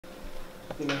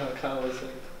You know how Kyle was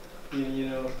like, you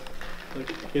know,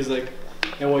 like, he was like,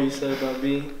 and what you said about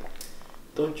me,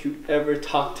 don't you ever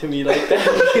talk to me like that.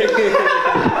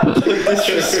 Don't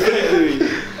disrespect me.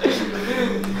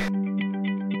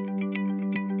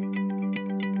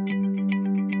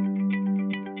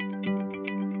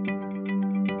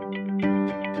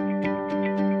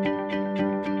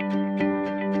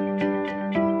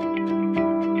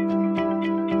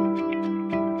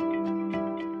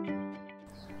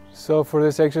 So for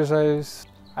this exercise,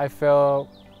 I felt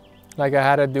like I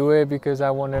had to do it because I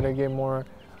wanted to get more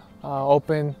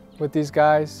open with these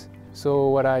guys. So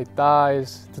what I thought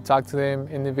is to talk to them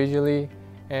individually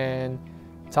and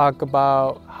talk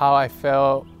about how I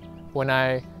felt when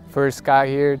I first got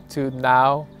here to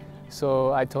now.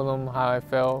 So I told them how I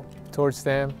felt towards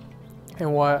them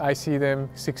and what I see them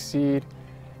succeed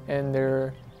in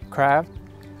their craft.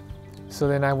 So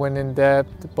then I went in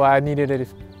depth, but I needed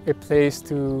a place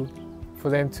for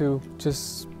them to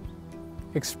just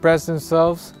express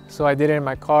themselves. So I did it in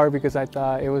my car because I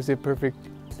thought it was the perfect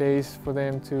place for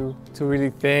them to really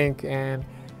think. And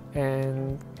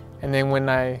then when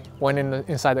I went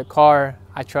inside the car,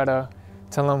 I tried to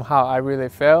tell them how I really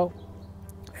felt.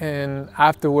 And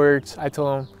afterwards, I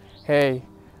told them, hey,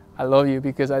 I love you,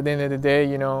 because at the end of the day,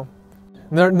 you know,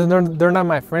 they're not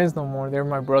my friends no more, they're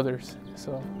my brothers.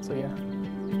 So yeah.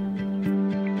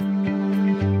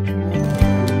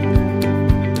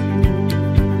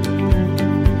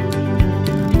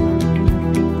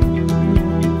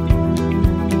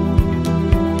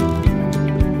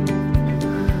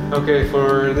 Okay,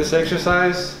 for this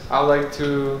exercise, I'd like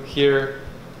to hear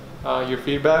your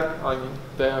feedback on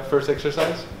the first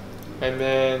exercise, and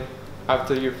then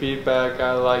after your feedback,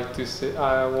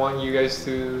 I want you guys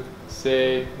to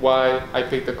say why I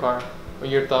picked the car, or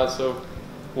your thoughts of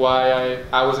why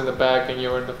I was in the back and you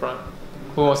were in the front.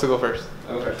 Who wants to go first?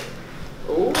 Okay.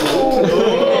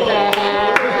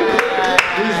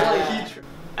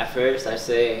 At first, I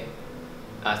say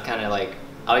I was kind of like,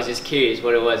 I was just curious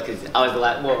what it was, because I was the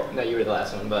last, well, no, you were the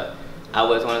last one, but I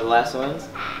was one of the last ones.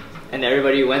 And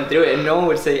everybody went through it and no one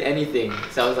would say anything.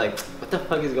 So I was like, what the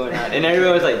fuck is going on? And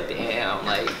everyone was like, damn,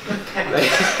 like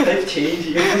that's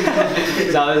changing.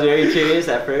 So I was very curious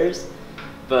at first.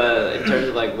 But in terms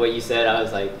of like what you said, I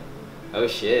was like, oh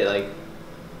shit, like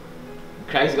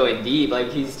Craig's going deep.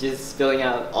 Like he's just spilling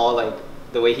out all like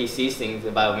the way he sees things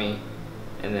about me.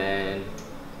 And then,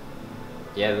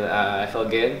 yeah, I felt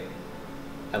good.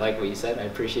 I like what you said. I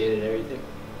appreciated everything.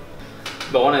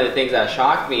 But one of the things that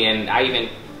shocked me, and I even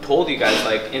told you guys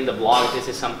like in the vlog, this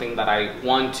is something that I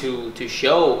want to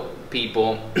show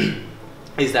people,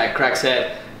 is that Craig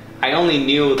said, I only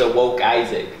knew the woke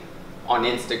Isaac on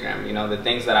Instagram, you know, the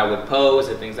things that I would post,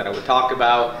 the things that I would talk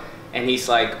about. And he's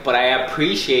like, but I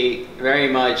appreciate very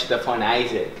much the fun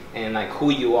Isaac and like who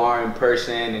you are in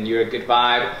person, and you're a good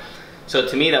vibe. So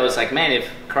to me, that was like, man, if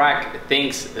Crack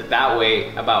thinks that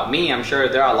way about me, I'm sure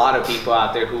there are a lot of people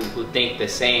out there who think the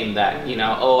same, that, you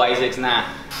know, oh, Isaac's not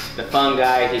the fun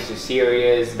guy, he's just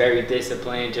serious, very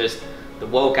disciplined, just the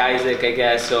woke Isaac, I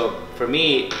guess. So for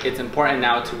me, it's important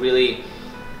now to really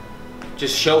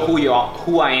just show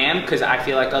who I am, because I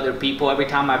feel like other people, every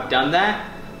time I've done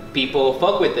that, people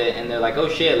fuck with it and they're like, oh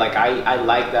shit, like I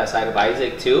like that side of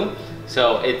Isaac too.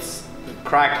 So it's,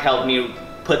 Crack helped me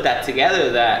put that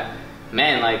together, that,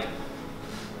 man, like,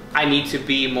 I need to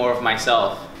be more of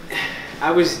myself.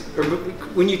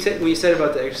 When you said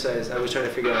about the exercise, I was trying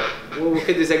to figure out, well, what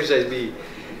could this exercise be?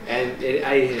 And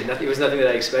it was nothing that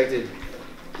I expected.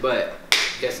 But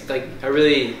yes, like, I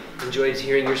really enjoyed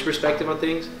hearing your perspective on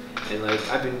things. And like,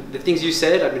 the things you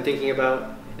said, I've been thinking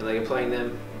about and like applying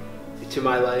them to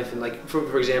my life. And like,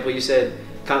 for example, you said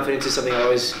confidence is something I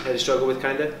always had to struggle with,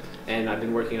 kinda. And I've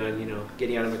been working on, you know,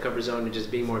 getting out of my comfort zone and just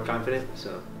being more confident,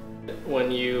 so. When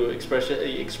you express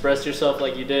yourself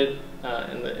like you did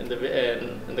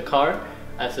in the car,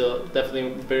 I feel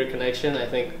definitely a bigger connection. I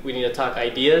think we need to talk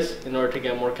ideas in order to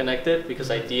get more connected, because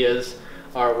ideas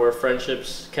are where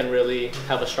friendships can really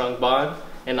have a strong bond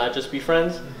and not just be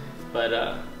friends. But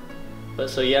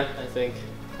so yeah, I think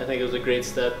it was a great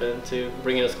step into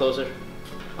bringing us closer.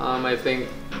 I think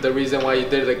the reason why you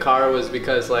did the car was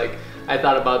because, like, I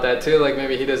thought about that too. Like,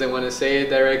 maybe he doesn't want to say it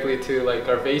directly to like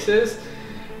our faces.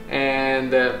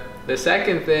 And the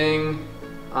second thing,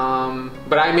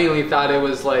 but I mainly thought it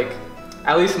was like,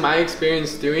 at least my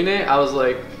experience doing it, I was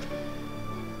like,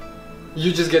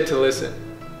 you just get to listen.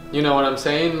 You know what I'm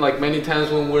saying? Like, many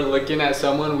times when we're looking at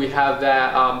someone, we have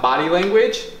that body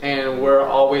language, and we're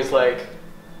always like,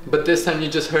 but this time you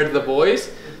just heard the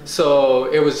voice. So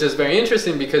it was just very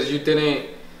interesting because you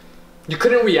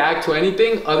couldn't react to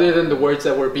anything other than the words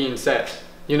that were being said.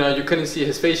 you know, you couldn't see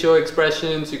his facial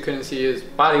expressions, you couldn't see his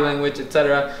body language,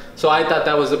 etc. So I thought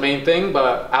that was the main thing,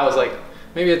 but I was like,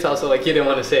 maybe it's also like he didn't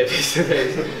want to say it face to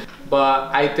face.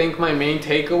 But I think my main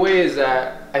takeaway is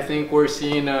that I think we're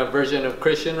seeing a version of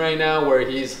Christian right now where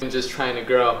he's just trying to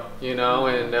grow, you know,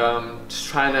 and just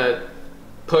trying to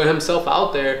put himself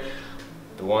out there.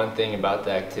 The one thing about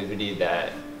the activity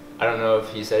that, I don't know if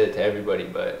he said it to everybody,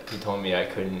 but he told me I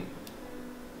couldn't,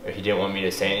 or he didn't want me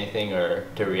to say anything or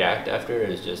to react after. It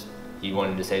was just, he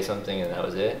wanted to say something and that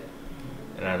was it.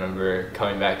 And I remember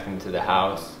coming back into the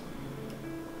house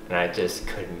and I just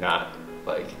could not,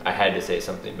 like, I had to say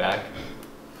something back.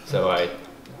 So I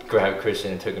grabbed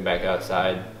Christian and took him back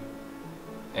outside.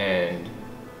 And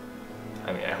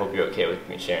I mean, I hope you're okay with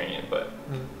me sharing it, but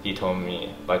he told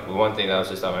me, like, the one thing that was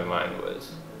just on my mind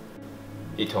was,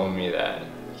 he told me that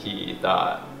he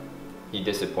thought he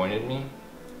disappointed me,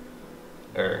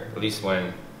 or at least more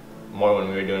when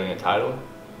we were doing a title.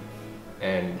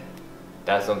 And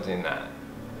that's something that,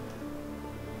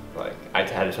 like, I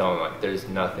had to tell him, like, there's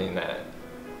nothing that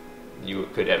you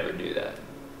could ever do that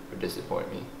would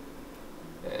disappoint me.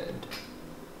 And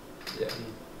yeah,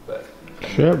 but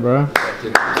shit, bro.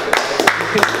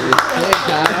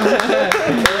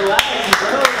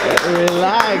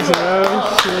 Relax, bro.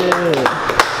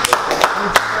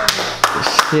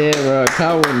 Shit, bro.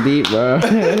 Kyle went deep, bro.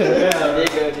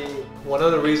 One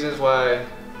of the reasons why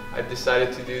I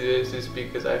decided to do this is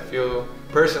because I feel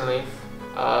personally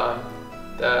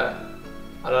that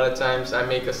a lot of times I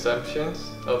make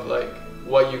assumptions of like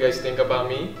what you guys think about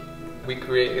me. We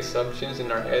create assumptions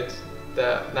in our heads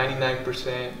that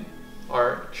 99%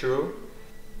 are true.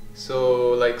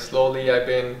 So like slowly I've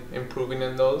been improving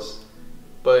in those.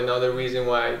 But another reason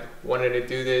why I wanted to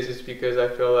do this is because I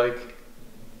feel like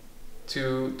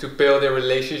to build a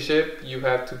relationship, you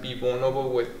have to be vulnerable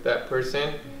with that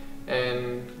person,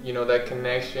 and you know, that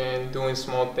connection, doing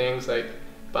small things like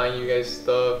buying you guys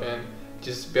stuff and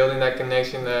just building that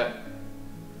connection that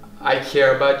I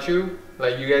care about you.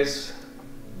 Like, you guys,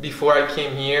 before I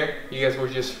came here, you guys were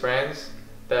just friends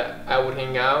that I would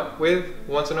hang out with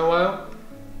once in a while.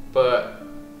 But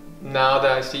now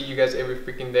that I see you guys every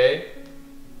freaking day,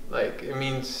 like, it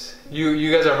means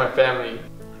you guys are my family.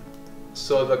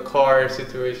 So the car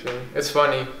situation, it's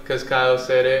funny because Kyle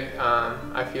said it.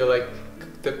 I feel like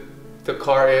the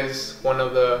car is one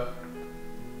of the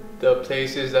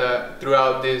places that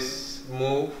throughout this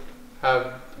move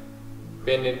have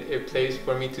been a place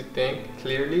for me to think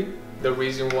clearly. The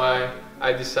reason why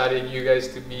I decided you guys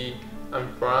to be in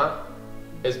front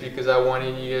is because I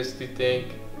wanted you guys to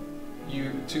think,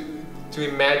 to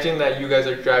imagine that you guys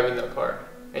are driving the car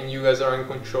and you guys are in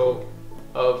control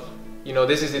of, you know,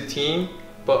 this is a team,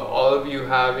 but all of you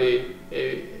have a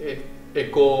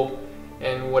goal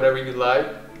and whatever you like,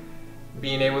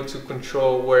 being able to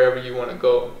control wherever you want to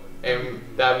go. And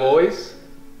that voice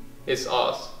is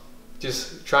us,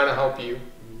 just trying to help you.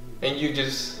 And you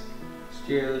just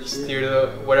steer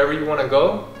the wherever you want to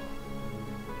go,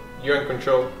 you're in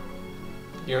control.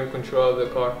 You're in control of the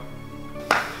car.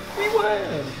 We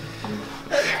won!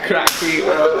 Cracky,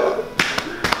 bro.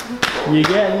 You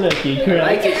got lucky,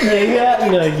 Crack. You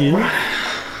got lucky.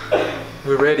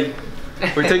 We're ready.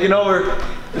 We're taking over.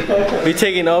 We're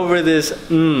taking over this.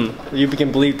 You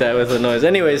can bleep that with a noise.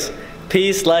 Anyways,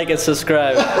 peace, like, and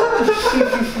subscribe.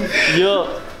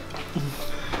 Yo.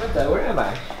 Where am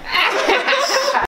I?